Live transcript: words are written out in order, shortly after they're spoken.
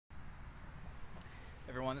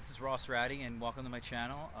Everyone, this is Ross Ratty and welcome to my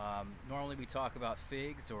channel. Normally we talk about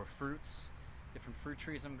figs or fruits, different fruit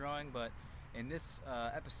trees I'm growing, but in this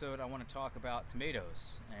episode I want to talk about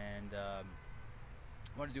tomatoes, and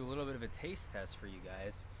I want to do a little bit of a taste test for you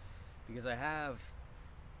guys because I have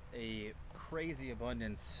a crazy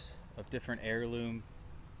abundance of different heirloom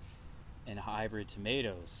and hybrid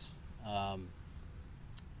tomatoes.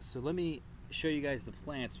 So let me show you guys the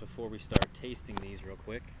plants before we start tasting these real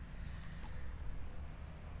quick.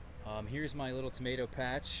 Here's my little tomato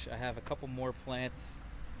patch. I have a couple more plants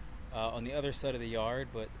on the other side of the yard,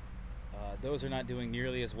 but those are not doing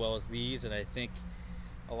nearly as well as these, and I think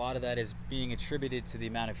a lot of that is being attributed to the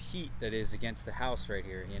amount of heat that is against the house right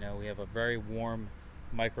here. You know, we have a very warm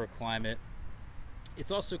microclimate.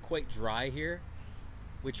 It's also quite dry here,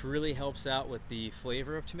 which really helps out with the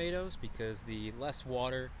flavor of tomatoes, because the less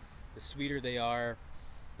water, the sweeter they are,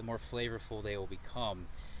 the more flavorful they will become.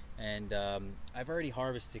 And I've already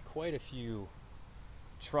harvested quite a few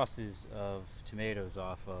trusses of tomatoes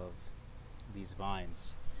off of these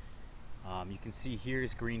vines. You can see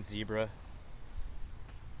here's green zebra.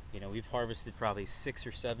 You know, we've harvested probably 6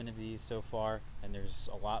 or 7 of these so far, and there's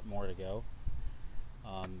a lot more to go.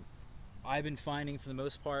 I've been finding, for the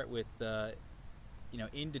most part, with you know,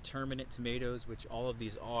 indeterminate tomatoes, which all of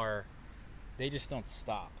these are, they just don't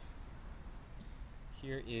stop.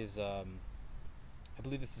 Here is I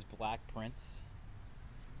believe this is Black Prince,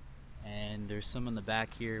 and there's some in the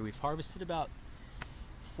back here. We've harvested about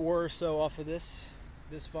 4 or so off of this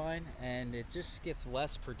vine, and it just gets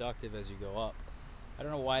less productive as you go up. I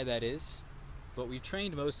don't know why that is, but we've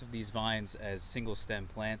trained most of these vines as single stem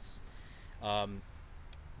plants. The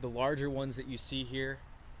larger ones that you see here,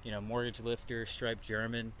 you know, mortgage lifter, striped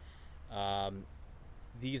German,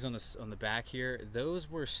 these on the back here, those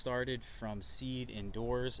were started from seed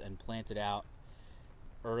indoors and planted out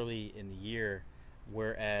early in the year,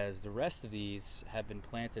 whereas the rest of these have been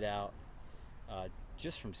planted out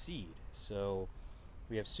just from seed. So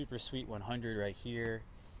we have Super Sweet 100 right here.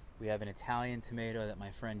 We have an Italian tomato that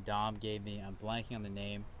my friend Dom gave me. I'm blanking on the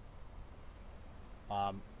name.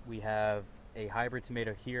 We have a hybrid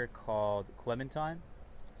tomato here called Clementine.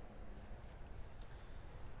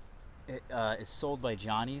 It is sold by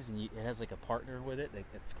Johnny's, and it has like a partner with it.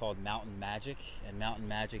 It's called Mountain Magic, and Mountain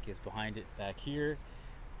Magic is behind it back here.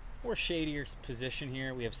 More shadier position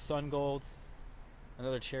here. We have Sun Gold,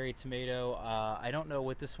 another cherry tomato. I don't know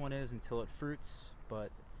what this one is until it fruits,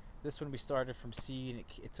 but this one we started from seed.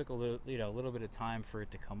 It took a little bit of time for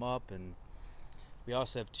it to come up, and we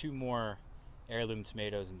also have 2 more heirloom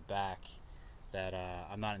tomatoes in the back that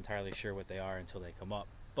I'm not entirely sure what they are until they come up.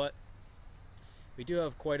 But we do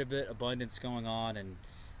have quite a bit of abundance going on, and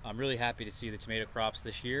I'm really happy to see the tomato crops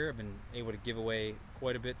this year. I've been able to give away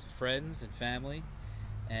quite a bit to friends and family,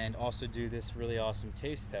 and also do this really awesome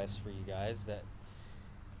taste test for you guys.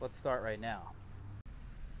 Let's start right now.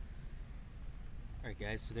 Alright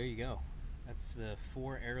guys, so there you go. That's the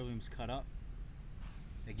 4 heirlooms cut up.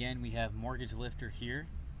 Again, we have mortgage lifter here.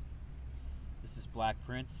 This is Black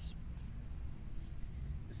Prince.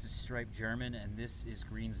 This is striped German, and this is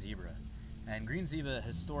green zebra. And green zebra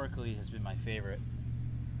historically has been my favorite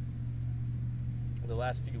for the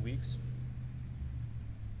last few weeks.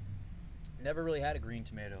 Never really had a green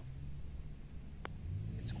tomato.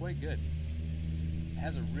 It's quite good. It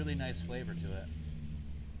has a really nice flavor to it.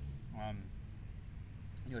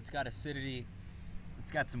 You know, it's got acidity.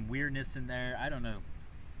 It's got some weirdness in there. I don't know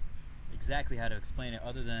exactly how to explain it,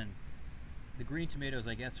 other than the green tomatoes,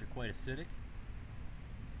 I guess, are quite acidic.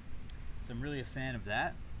 So I'm really a fan of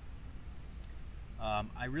that.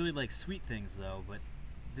 I really like sweet things though, but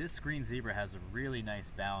this green zebra has a really nice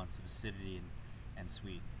balance of acidity and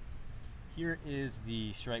sweet. Here is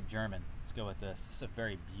the striped German. Let's go with this. This is a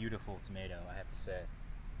very beautiful tomato, I have to say.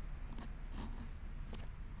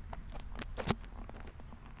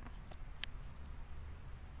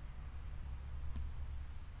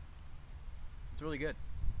 It's really good.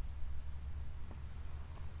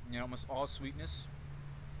 You know, almost all sweetness,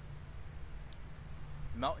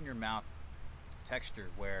 melt in your mouth texture,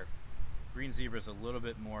 where green zebra is a little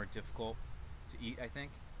bit more difficult to eat, I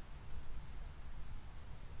think.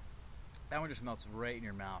 That one just melts right in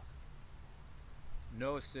your mouth.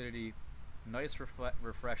 No acidity, nice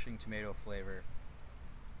refreshing tomato flavor.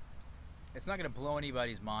 It's not going to blow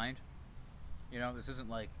anybody's mind. You know, this isn't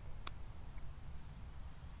like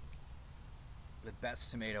the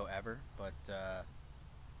best tomato ever, but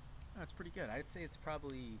no, it's pretty good. I'd say it's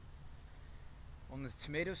probably, on the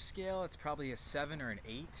tomato scale, it's probably a 7 or an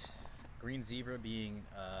 8. Green zebra being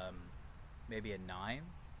maybe a 9.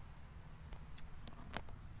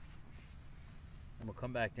 And we'll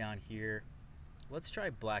come back down here. let's try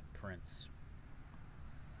Black Prince.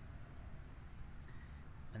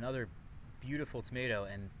 Another beautiful tomato,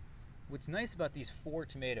 and what's nice about these 4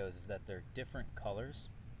 tomatoes is that they're different colors.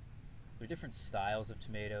 They're different styles of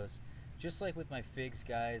tomatoes. Just like with my figs,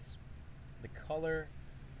 guys, the color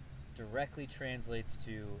directly translates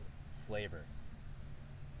to flavor.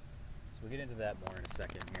 So we'll get into that more in a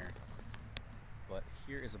second here. But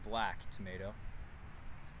here is a black tomato.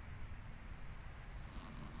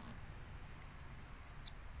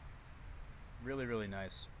 Really, really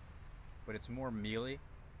nice. But it's more mealy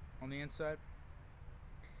on the inside.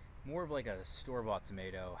 More of like a store-bought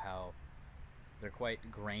tomato, how they're quite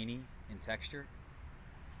grainy in texture.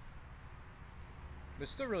 But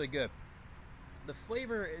still really good. The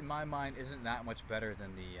flavor, in my mind, isn't that much better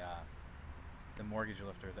than the mortgage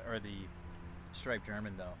lifter, or the striped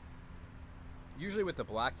German, though. Usually with the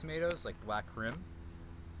black tomatoes, like black krim,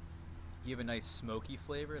 you have a nice smoky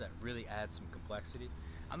flavor that really adds some complexity.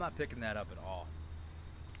 I'm not picking that up at all.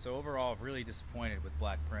 So overall, really disappointed with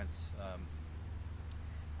Black Prince.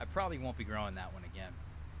 I probably won't be growing that one again,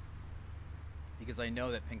 because I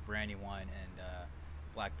know that pink brandywine and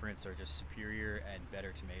Black Prince are just superior and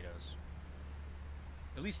better tomatoes.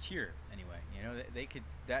 At least here, anyway. You know,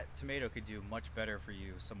 that tomato could do much better for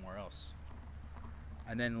you somewhere else.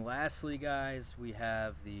 And then lastly, guys, we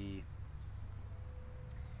have the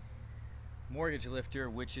mortgage lifter,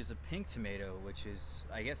 which is a pink tomato, which is,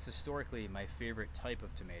 I guess, historically my favorite type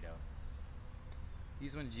of tomato.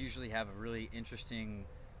 These ones usually have a really interesting,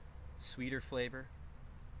 sweeter flavor.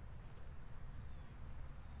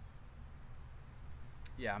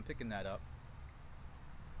 Yeah, I'm picking that up.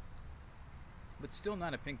 But still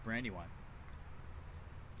not a pink brandywine.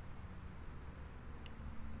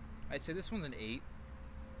 I'd say this one's an 8.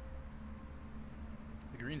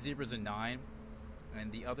 The green zebra's a 9.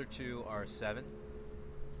 And the other 2 are 7.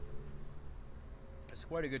 It's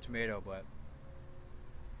quite a good tomato, but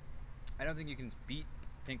I don't think you can beat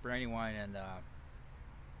pink brandywine and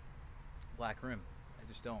black krim. I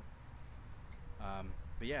just don't.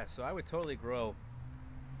 But yeah, so I would totally grow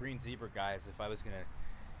green zebra, guys, if I was gonna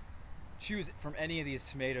choose from any of these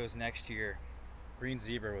tomatoes next year. Green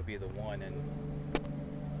zebra would be the one. And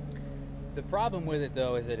the problem with it,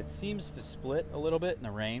 though, is that it seems to split a little bit in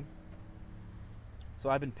the rain. So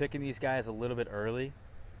I've been picking these guys a little bit early.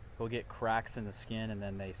 They'll get cracks in the skin and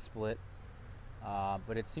then they split.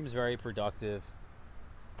 But it seems very productive.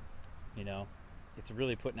 You know, it's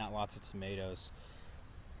really putting out lots of tomatoes.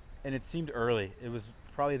 And it seemed early. It was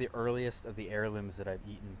probably the earliest of the heirlooms that I've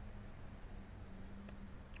eaten.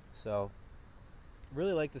 So,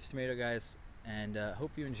 really like this tomato, guys. And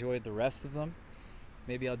hope you enjoyed the rest of them.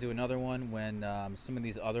 Maybe I'll do another one when some of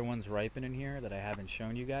these other ones ripen in here that I haven't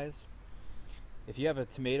shown you guys. If you have a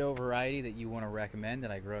tomato variety that you want to recommend that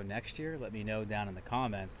I grow next year, let me know down in the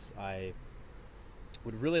comments. I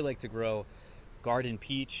would really like to grow garden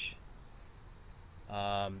peach,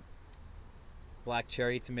 black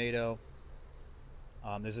cherry tomato.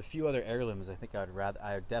 There's a few other heirlooms I think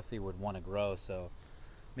I definitely would want to grow. So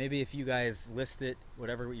maybe if you guys list it,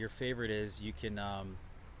 whatever your favorite is, you can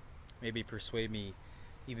maybe persuade me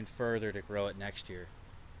even further to grow it next year.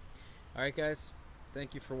 All right, guys.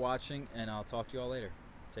 Thank you for watching, and I'll talk to you all later.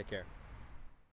 Take care.